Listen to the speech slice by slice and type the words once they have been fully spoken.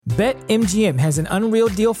BetMGM has an unreal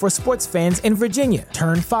deal for sports fans in Virginia.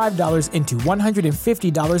 Turn $5 into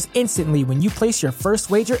 $150 instantly when you place your first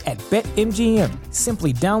wager at BetMGM.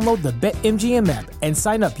 Simply download the BetMGM app and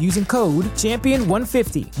sign up using code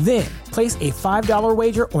Champion150. Then, place a $5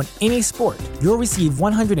 wager on any sport. You'll receive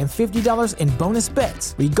 $150 in bonus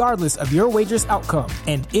bets, regardless of your wager's outcome.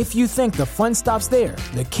 And if you think the fun stops there,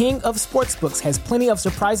 the King of Sportsbooks has plenty of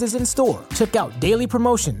surprises in store. Check out daily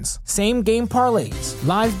promotions, same-game parlays,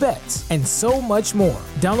 live bets, and so much more.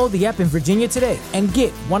 Download the app in Virginia today and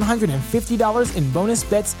get $150 in bonus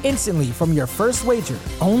bets instantly from your first wager.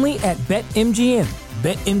 Only at BetMGM.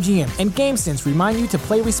 BetMGM and GameSense remind you to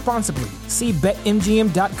play responsibly. See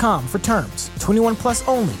BetMGM.com for terms. 21 plus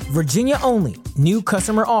only. Virginia only. New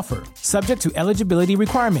customer offer. Subject to eligibility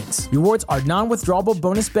requirements. Rewards are non-withdrawable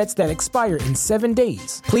bonus bets that expire in 7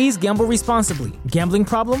 days. Please gamble responsibly. Gambling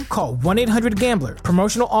problem? Call 1-800-GAMBLER.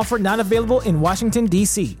 Promotional offer not available in Washington,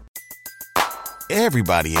 D.C.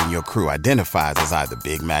 Everybody in your crew identifies as either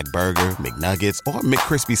Big Mac Burger, McNuggets, or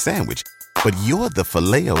McCrispy Sandwich. But you're the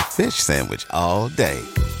Filet-O-Fish Sandwich all day.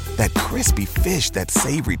 That crispy fish, that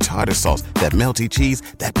savory tartar sauce, that melty cheese,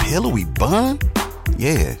 that pillowy bun.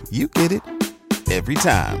 Yeah, you get it. Every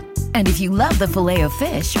time. And if you love the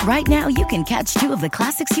Filet-O-Fish, right now you can catch two of the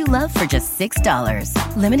classics you love for just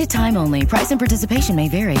 $6. Limited time only. Price and participation may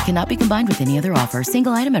vary. Cannot be combined with any other offer.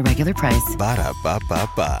 Single item at regular price.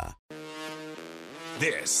 Ba-da-ba-ba-ba.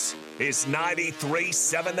 This is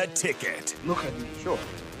 93.7 The Ticket. Look at me, sure.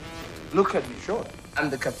 Look at me, sure. I'm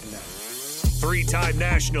the captain now. Three-time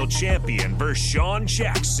national champion Vershawn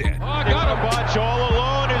Jackson. Oh, got a bunch all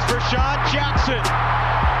alone is Vershawn Jackson.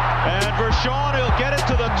 And Vershawn, he'll get it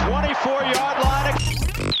to the 24-yard line.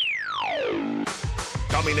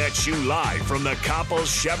 Coming at you live from the Coppels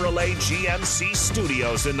Chevrolet GMC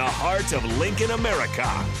studios in the heart of Lincoln, America.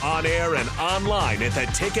 On air and online at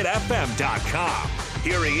theticketfm.com.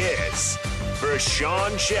 Here he is,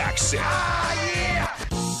 Vershawn Jackson. Ah, yeah!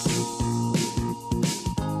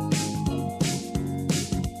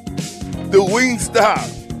 The WingStop,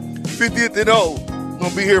 50th and O.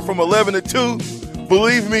 Gonna be here from 11 to 2.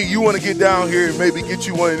 Believe me, you want to get down here and maybe get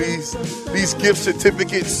you one of these gift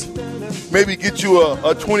certificates. Maybe get you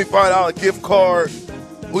a $25 gift card.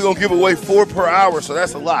 We're gonna give away 4 per hour, so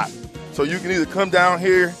that's a lot. So you can either come down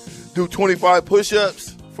here, do 25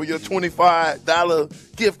 push-ups for your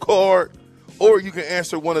 $25 gift card, or you can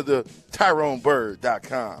answer one of the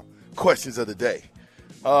TyroneBird.com questions of the day.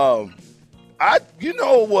 You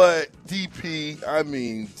know what, DP? I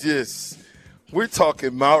mean, we're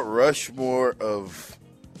talking Mount Rushmore of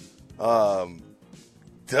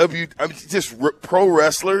pro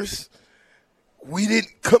wrestlers. We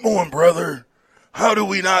didn't. Come on, brother. How do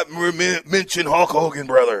we not mention Hulk Hogan,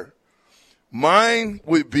 brother? Mine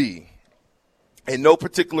would be, in no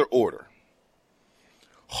particular order,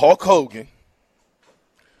 Hulk Hogan,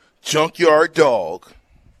 Junkyard Dog,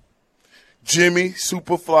 Jimmy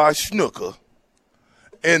Superfly Snuka,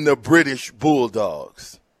 and the British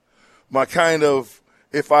Bulldogs. My kind of,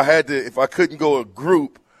 if I couldn't go a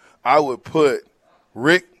group, I would put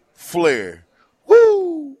Ric Flair,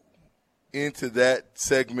 into that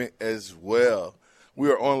segment as well. We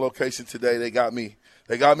are on location today. They got me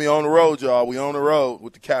on the road, y'all. We on the road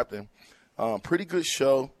with the captain. Pretty good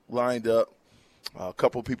show lined up. A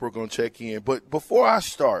couple of people are going to check in. But before I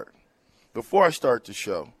start the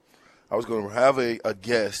show, I was going to have a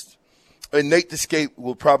guest. And Nate the Skate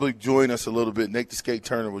will probably join us a little bit. Nate the Skate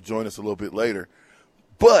Turner will join us a little bit later.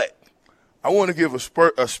 But I want to give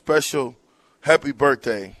a special happy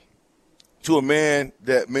birthday to a man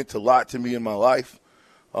that meant a lot to me in my life,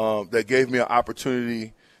 that gave me an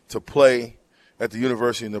opportunity to play at the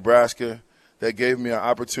University of Nebraska, that gave me an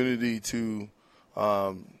opportunity to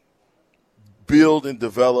build and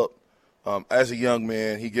develop as a young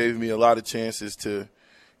man. He gave me a lot of chances to –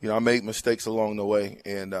 I made mistakes along the way,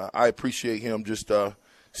 and I appreciate him just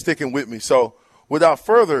sticking with me. So without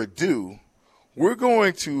further ado, we're not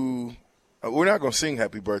going to sing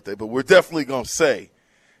happy birthday, but we're definitely going to say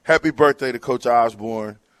happy birthday to Coach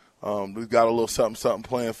Osborne. We've got a little something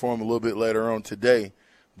planned for him a little bit later on today,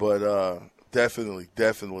 but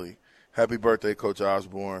definitely happy birthday, Coach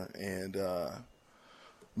Osborne, and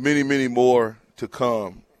many, many more to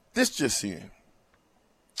come. This just in.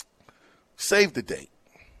 Save the date.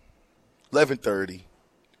 11:30,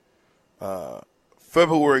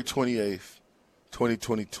 February 28th,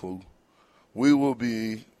 2022,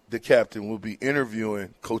 the captain will be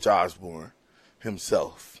interviewing Coach Osborne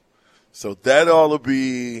himself. So that ought to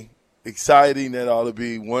be exciting. That ought to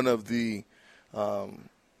be one of the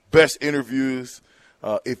best interviews.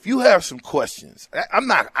 If you have some questions, I'm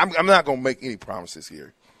not going to make any promises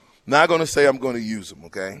here. Not going to say I'm going to use them,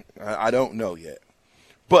 okay? I don't know yet.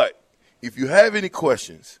 But if you have any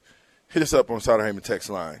questions, hit us up on Sauter Heyman text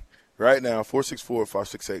line right now,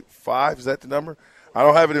 464-5685. Is that the number? I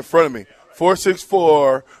don't have it in front of me.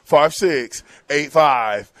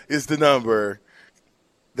 464-5685 is the number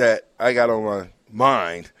that I got on my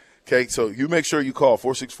mind. Okay, so you make sure you call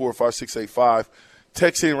 464-5685.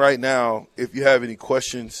 Text in right now if you have any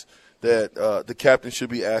questions that the captain should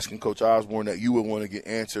be asking Coach Osborne that you would want to get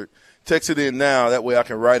answered. Text it in now. That way I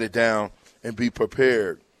can write it down and be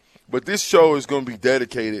prepared. But this show is going to be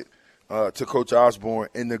dedicated to Coach Osborne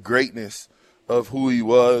and the greatness of who he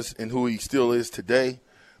was and who he still is today.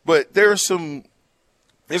 But there's a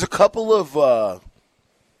couple of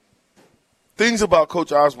things about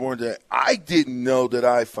Coach Osborne that I didn't know that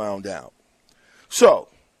I found out. So,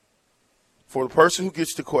 for the person who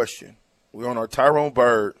gets the question, we're on our Tyrone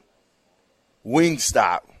Bird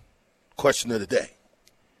WingStop question of the day.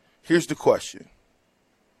 Here's the question.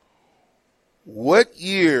 What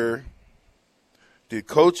year did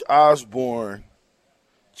Coach Osborne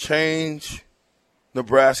change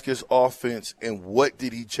Nebraska's offense, and what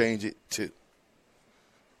did he change it to?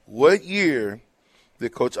 What year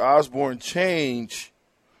did Coach Osborne change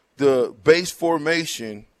the base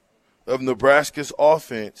formation of Nebraska's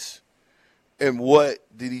offense, and what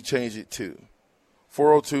did he change it to?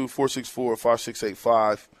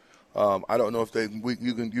 402-464-5685. I don't know if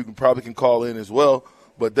you can probably call in as well,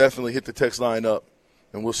 but definitely hit the text line up,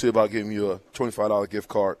 and we'll see about getting you a $25 gift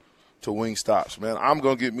card to WingStops. Man, I'm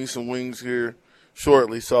going to get me some wings here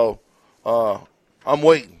shortly, so I'm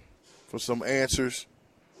waiting for some answers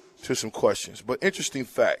to some questions. But interesting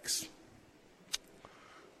facts.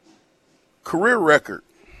 Career record,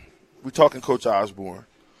 we're talking Coach Osborne,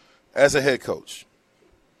 as a head coach,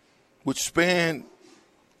 which spanned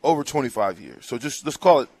over 25 years. So just let's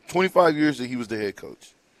call it 25 years that he was the head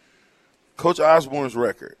coach. Coach Osborne's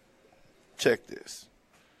record, check this,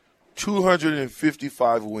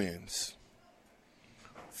 255 wins,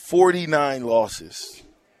 49 losses,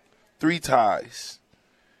 3 ties,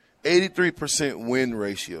 83% win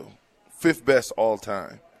ratio, 5th best all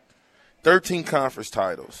time, 13 conference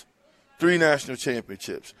titles, 3 national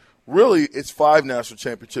championships. Really, it's 5 national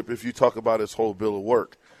championships if you talk about his whole bill of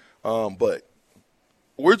work. But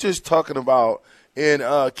we're just talking about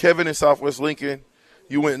Kevin in Southwest Lincoln,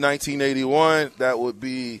 you went 1981, that would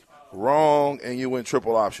be wrong, and you went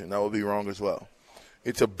triple option. That would be wrong as well.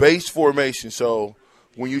 It's a base formation, so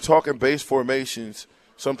when you're talking base formations,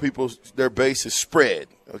 some people, their base is spread,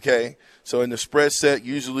 okay? So in the spread set,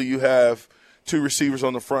 usually you have 2 receivers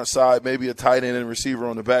on the front side, maybe a tight end and receiver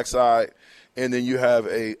on the back side, and then you have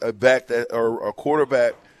a back that or a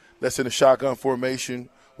quarterback that's in a shotgun formation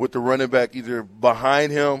with the running back either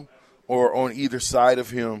behind him or on either side of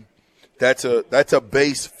him. That's a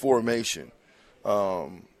base formation.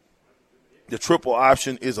 The triple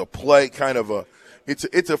option is a play, kind of a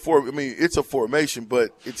it's a formation,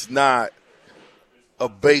 but it's not a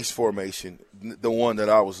base formation, the one that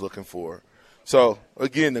I was looking for. So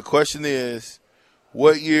again, the question is,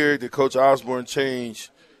 what year did Coach Osborne change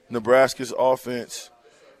Nebraska's offense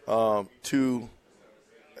to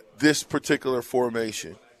this particular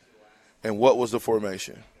formation, and what was the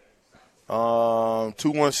formation?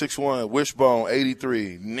 2161 Wishbone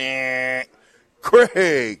 83. Nah,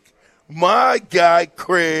 Craig. My guy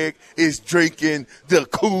Craig is drinking the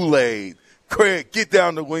Kool-Aid. Craig, get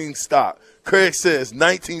down to WingStop. Craig says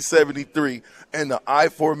 1973 and the I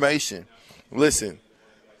formation. Listen,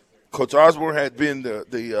 Coach Osborne had been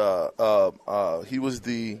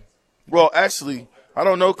actually, I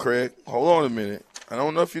don't know, Craig. Hold on a minute. I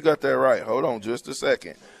don't know if you got that right. Hold on just a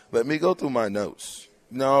second. Let me go through my notes.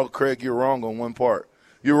 No, Craig, you're wrong on one part.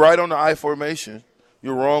 You're right on the I formation.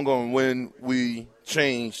 You're wrong on when we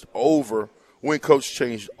changed over, when Coach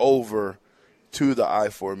changed over to the I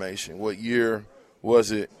formation. What year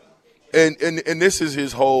was it? And this is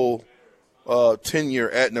his whole tenure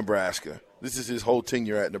at Nebraska. This is his whole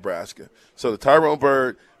tenure at Nebraska. So the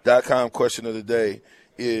TyroneBird.com question of the day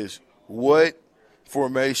is, what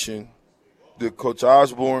formation did Coach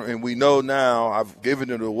Osborne, and we know now, I've given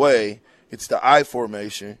it away, it's the I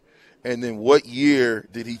formation, and then what year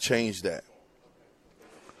did he change that?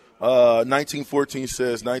 1914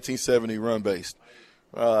 says 1970 run-based.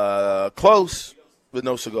 Close, but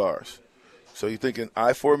no cigars. So you're thinking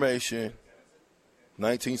I formation,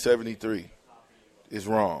 1973 is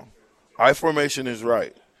wrong. I formation is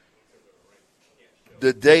right.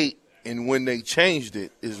 The date and when they changed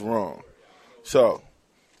it is wrong. So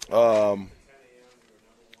when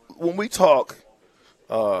we talk,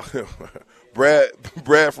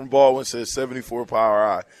 Brad from Baldwin says 74 power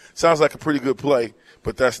I. Sounds like a pretty good play,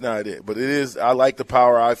 but that's not it. But it is. I like the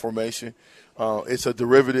power I formation. It's a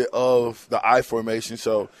derivative of the I formation,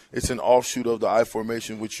 so it's an offshoot of the I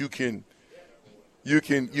formation, which you can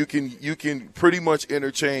pretty much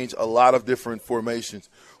interchange a lot of different formations.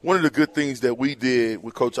 One of the good things that we did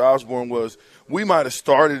with Coach Osborne was we might have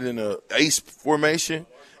started in a ace formation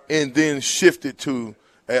and then shifted to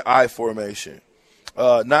an I formation.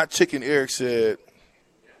 Not Chicken Eric said,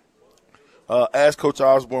 ask Coach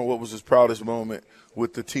Osborne what was his proudest moment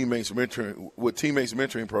with the teammates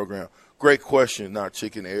mentoring program. Great question, not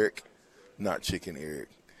Chicken Eric. Not Chicken Eric.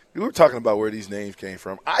 We were talking about where these names came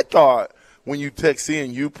from. I thought when you text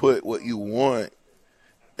in, you put what you want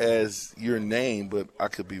as your name, but I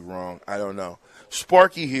could be wrong. I don't know.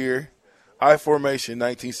 Sparky here, I formation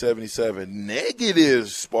 1977. Negative,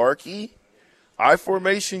 Sparky. I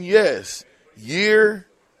formation, yes. Year,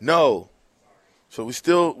 no. So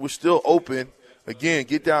we're still open. Again,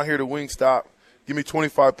 get down here to WingStop. Give me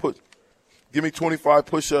 25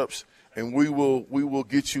 push-ups, and we will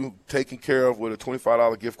get you taken care of with a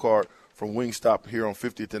 $25 gift card from WingStop here on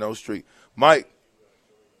 50th and O Street. Mike,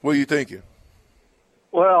 what are you thinking?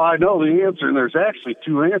 Well, I know the answer, and there's actually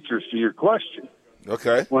two answers to your question.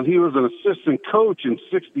 Okay. When he was an assistant coach in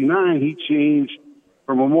 '69, he changed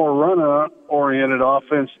from a more run-oriented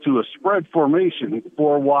offense to a spread formation,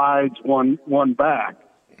 4 wides, one back.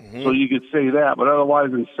 Mm-hmm. So you could say that. But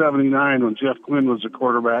otherwise, in '79, when Jeff Quinn was the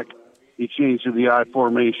quarterback, he changed to the I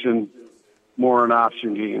formation, more an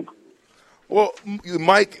option game. Well,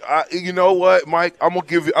 Mike, you know what, Mike? I'm gonna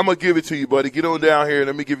give it to you, buddy. Get on down here and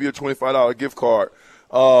let me give you a $25 gift card.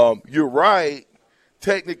 You're right.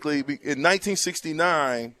 Technically, in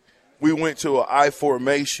 1969, we went to an I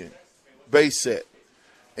formation base set,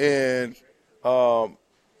 and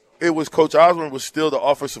it was Coach Osborne was still the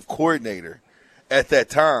offensive coordinator at that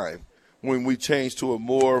time when we changed to a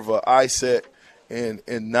more of an I set and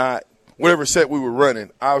not whatever set we were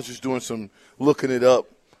running. I was just doing some looking it up.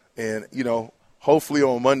 And, hopefully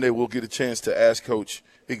on Monday we'll get a chance to ask Coach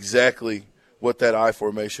exactly what that I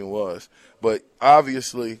formation was. But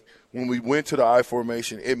obviously when we went to the I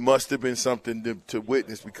formation, it must have been something to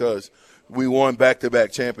witness because we won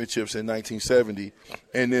back-to-back championships in 1970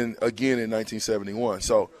 and then again in 1971.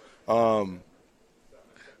 So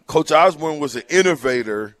Coach Osborne was an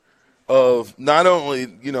innovator of not only,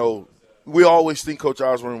 we always think Coach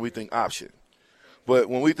Osborne, we think option. But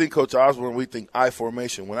when we think Coach Osborne, we think I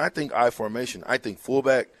formation. When I think I formation, I think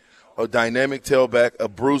fullback, a dynamic tailback, a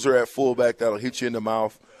bruiser at fullback that'll hit you in the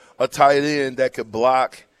mouth, a tight end that could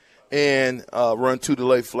block and run 2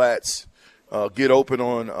 delay flats, get open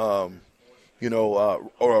on, or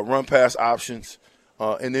run pass options.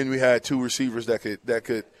 And then we had 2 receivers that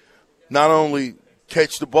could not only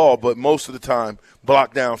catch the ball, but most of the time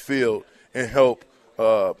block downfield and help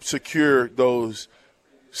secure those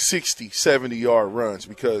 60, 70-yard runs,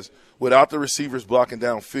 because without the receivers blocking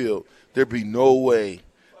downfield, there'd be no way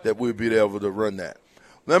that we'd be able to run that.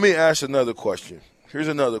 Let me ask another question. Here's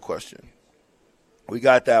another question. We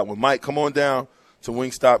got that one. Mike, come on down to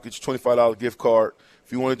WingStop, get your $25 gift card.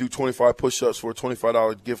 If you want to do 25 push-ups for a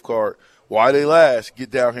 $25 gift card, while they last,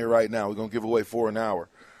 get down here right now. We're going to give away 4 an hour.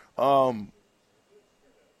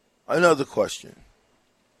 Another question.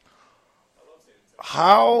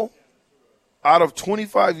 How, out of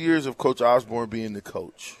 25 years of Coach Osborne being the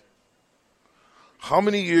coach, how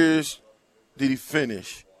many years did he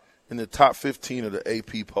finish in the top 15 of the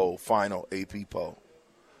AP poll, final AP poll?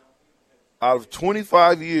 Out of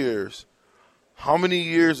 25 years, how many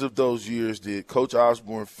years of those years did Coach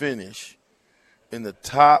Osborne finish in the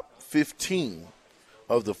top 15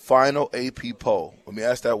 of the final AP poll? Let me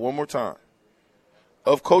ask that one more time.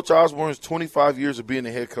 Of Coach Osborne's 25 years of being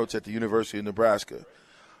the head coach at the University of Nebraska,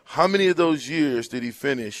 how many of those years did he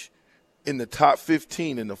finish in the top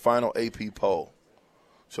 15 in the final AP poll?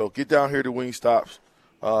 So get down here to WingStops.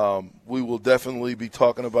 We will definitely be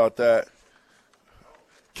talking about that.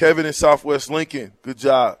 Kevin in Southwest Lincoln, good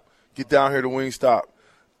job. Get down here to WingStop.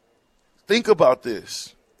 Think about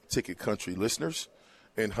this, Ticket Country listeners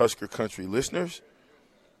and Husker Country listeners.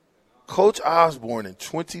 Coach Osborne in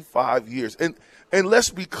 25 years, and let's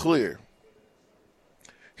be clear,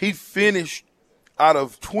 he finished out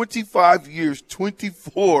of 25 years,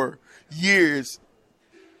 24 years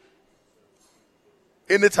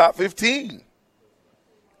in the top 15.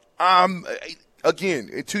 Again,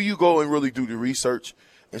 until you go and really do the research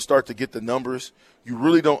and start to get the numbers, you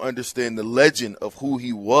really don't understand the legend of who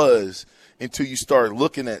he was until you start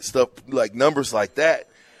looking at stuff like numbers like that.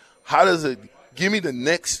 How does it give me the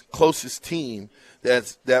next closest team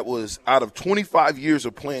that was out of 25 years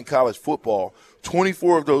of playing college football,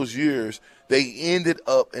 24 of those years they ended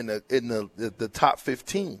up in the top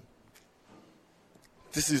 15.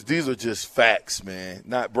 These are just facts, man.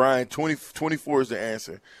 Not Brian. 24 is the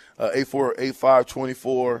answer.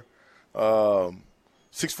 848524,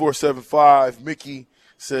 6475. Mickey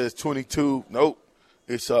says 22. Nope,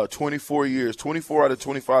 it's 24 years. 24 out of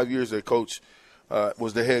 25 years that coach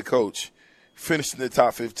was the head coach. Finished in the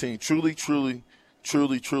top 15. Truly, truly,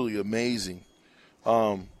 truly, truly amazing.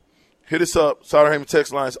 Hit us up. Sauterhaven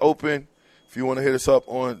text line is open. If you want to hit us up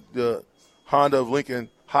on the Honda of Lincoln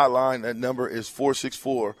hotline, that number is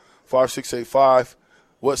 464-5685.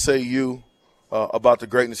 What say you about the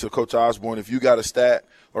greatness of Coach Osborne? If you got a stat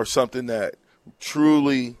or something that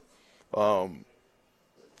truly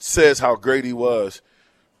says how great he was,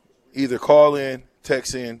 either call in,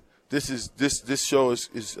 text in. This show is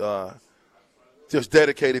just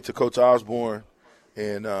dedicated to Coach Osborne.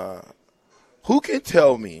 And who can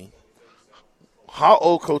tell me how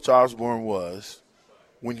old Coach Osborne was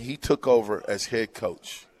when he took over as head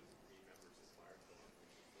coach?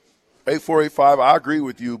 8485, I agree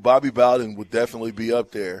with you. Bobby Bowden would definitely be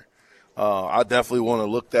up there. I definitely want to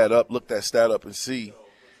look that stat up and see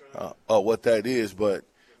what that is. But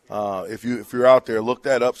if you're out there, look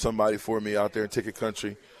that up, somebody for me out there in Ticket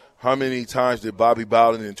Country. How many times did Bobby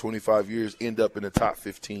Bowden in 25 years end up in the top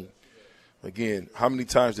 15? Again, how many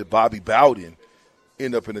times did Bobby Bowden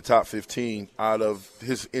end up in the top 15 out of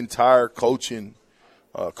his entire coaching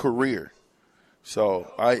career?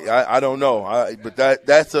 So I don't know. But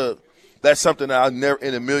that's something that I never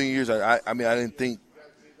in a million years. I didn't think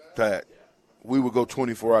that we would go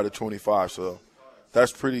 24 out of 25. So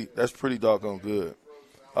that's pretty doggone good.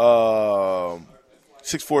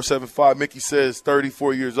 6475. Mickey says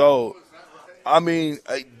 34 years old. I mean,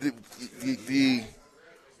 I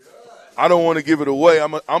don't want to give it away.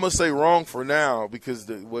 I'm gonna say wrong for now because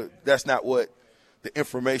that's not what the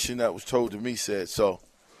information that was told to me said. So,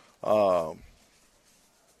 we'll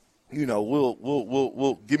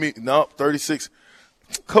give me 36.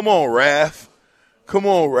 Come on, Raph. Come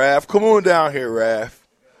on down here, Raph.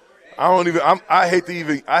 I hate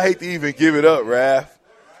to even give it up, Raph.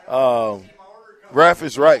 Raph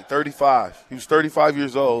is right. 35. He was 35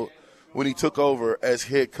 years old when he took over as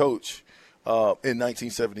head coach in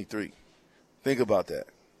 1973. Think about that.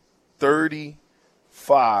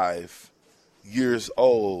 35 years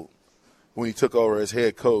old when he took over as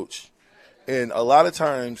head coach. And a lot of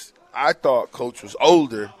times I thought Coach was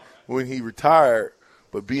older when he retired,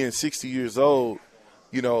 but being 60 years old,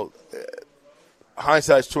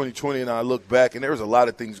 hindsight's 20/20, and I look back, and there was a lot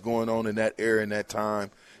of things going on in that era and that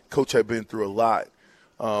time. Coach had been through a lot.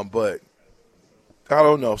 But I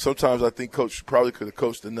don't know. Sometimes I think Coach probably could have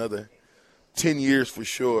coached another 10 years for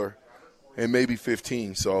sure, and maybe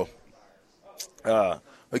 15. So,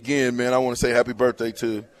 again, man, I want to say happy birthday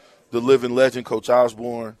to the living legend, Coach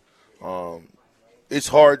Osborne. It's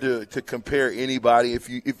hard to compare anybody. If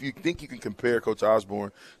you think you can compare Coach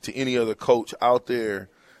Osborne to any other coach out there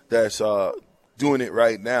that's doing it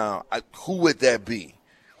right now, who would that be?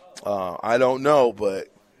 I don't know, but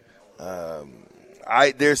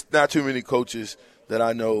there's not too many coaches that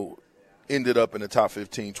I know ended up in the top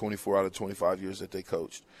 15, 24 out of 25 years that they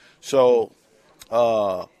coached. So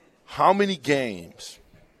how many games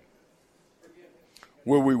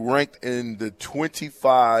were we ranked in the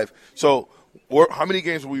 25? So how many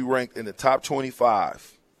games were we ranked in the top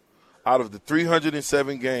 25 out of the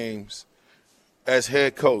 307 games as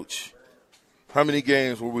head coach? How many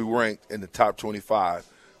games were we ranked in the top 25?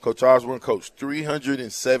 Coach Osborne coached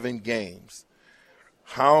 307 games.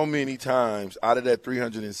 How many times out of that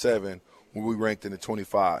 307 were we ranked in the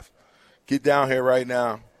 25? Get down here right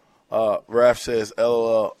now. Raph says,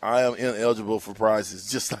 LOL, I am ineligible for prizes,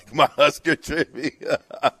 just like my Husker trivia.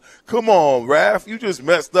 Come on, Raph, you just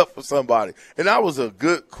messed up for somebody. And that was a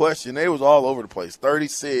good question. They was all over the place,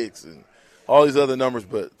 36 and all these other numbers,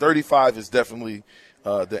 but 35 is definitely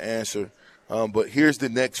the answer. But here's the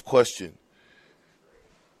next question.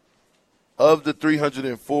 Of the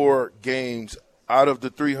 304 games, out of the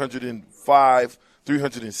 305,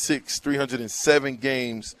 306, 307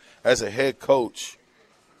 games as a head coach,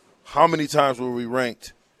 how many times were we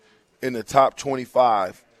ranked in the top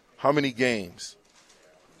 25? How many games?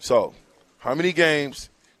 So, how many games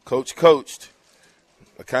Coach coached?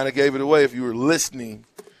 I kind of gave it away if you were listening.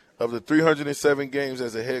 Of the 307 games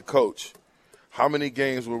as a head coach, how many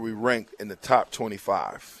games were we ranked in the top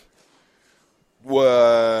 25?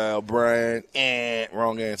 Well, Brian,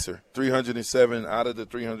 wrong answer. 307 out of the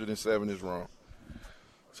 307 is wrong.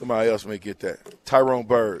 Somebody else may get that. Tyrone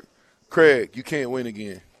Bird. Craig, you can't win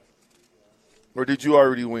again. Or did you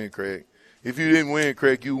already win, Craig? If you didn't win,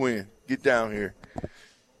 Craig, you win. Get down here.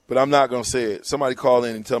 but I'm not going to say it. Somebody call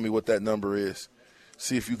in and tell me what that number is.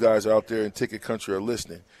 See if you guys are out there in Ticket Country are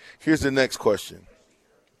listening. Here's the next question.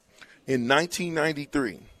 In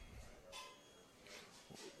 1993,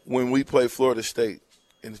 when we played Florida State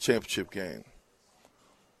in the championship game,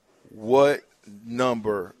 what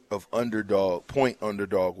number of point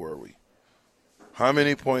underdog were we? How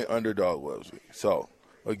many point underdog was we? So,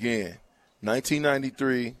 again,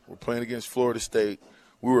 1993, we're playing against Florida State.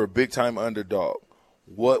 We were a big-time underdog.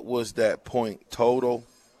 What was that point total?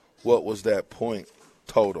 What was that point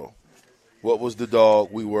total? What was the dog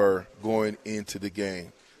we were going into the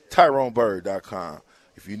game? TyroneBird.com.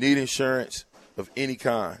 If you need insurance of any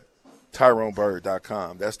kind,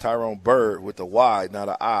 TyroneBird.com. That's Tyrone Bird with a Y, not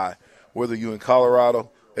an I. Whether you're in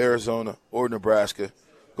Colorado, Arizona, or Nebraska,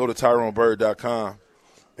 go to TyroneBird.com.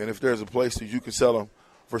 And if there's a place that you can sell them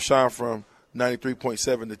for Sean from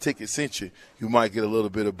 93.7, the ticket sent you, you might get a little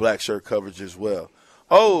bit of black shirt coverage as well.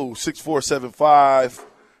 Oh, 6475.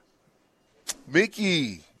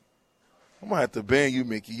 Mickey. I'm going to have to ban you,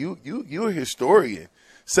 Mickey. You're a historian.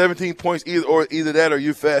 17 points, either that or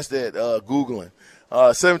you're fast at Googling.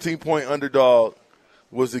 17-point underdog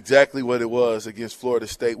was exactly what it was against Florida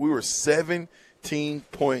State. We were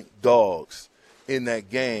 17-point dogs in that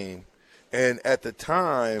game. And at the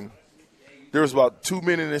time, there was about 2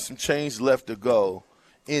 minutes and some change left to go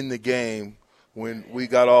in the game when we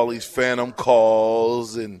got all these phantom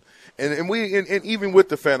calls. And even with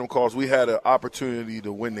the phantom calls, we had an opportunity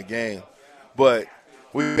to win the game. But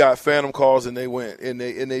we got phantom calls, and they went and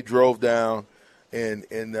they drove down and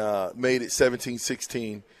made it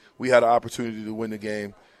 17-16. We had an opportunity to win the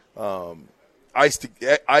game.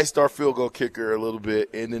 Iced our field goal kicker a little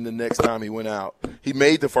bit, and then the next time he went out, he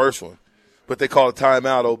made the first one, but they called a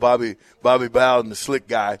timeout. Old Bobby Bowden, the slick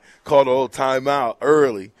guy, called an old timeout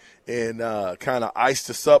early and kind of iced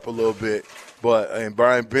us up a little bit. And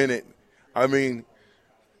Brian Bennett, I mean,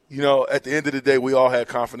 you know, at the end of the day, we all had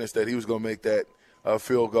confidence that he was going to make that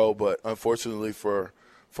field goal, but unfortunately for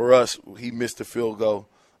us, he missed the field goal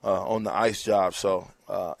on the ice job. So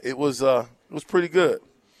it was pretty good.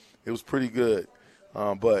 It was pretty good.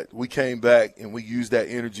 But we came back and we used that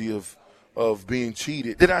energy of being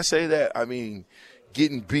cheated. Did I say that? I mean,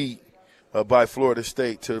 getting beat by Florida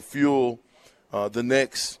State to fuel the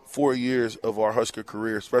next 4 years of our Husker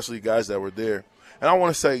career, especially guys that were there. And I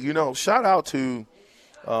want to say, you know, shout out to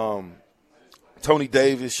Tony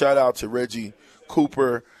Davis, shout out to Reggie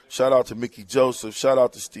Cooper, shout out to Mickey Joseph, shout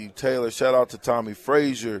out to Steve Taylor, shout out to Tommy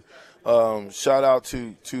Frazier, shout out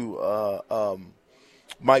to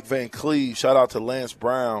Mike Van Cleve, shout out to Lance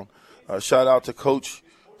Brown, shout out to Coach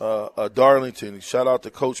Darlington, shout out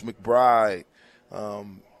to Coach McBride,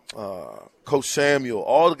 Coach Samuel,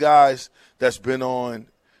 all the guys that's been on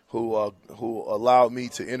who allowed me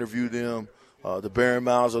to interview them, the Barron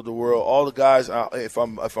Miles of the world, all the guys.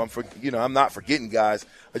 I'm not forgetting guys.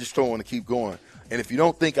 I just don't want to keep going. And if you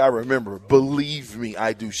don't think I remember, believe me,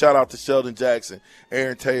 I do. Shout out to Sheldon Jackson,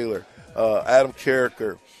 Aaron Taylor, Adam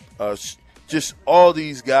Carricker, just all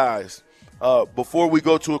these guys. Before we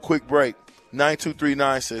go to a quick break,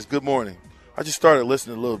 9239 says, good morning. I just started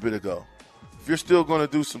listening a little bit ago. If you're still going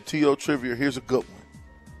to do some T.O. trivia, here's a good one.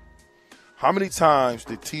 How many times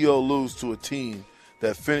did T.O. lose to a team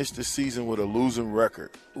that finished the season with a losing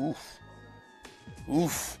record?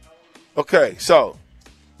 Oof. Okay, so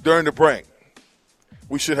during the break,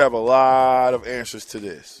 we should have a lot of answers to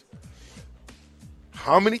this.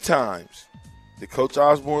 How many times did Coach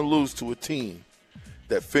Osborne lose to a team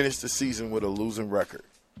that finished the season with a losing record?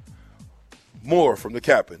 More from the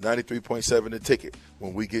captain, 93.7 The Ticket,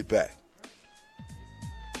 when we get back.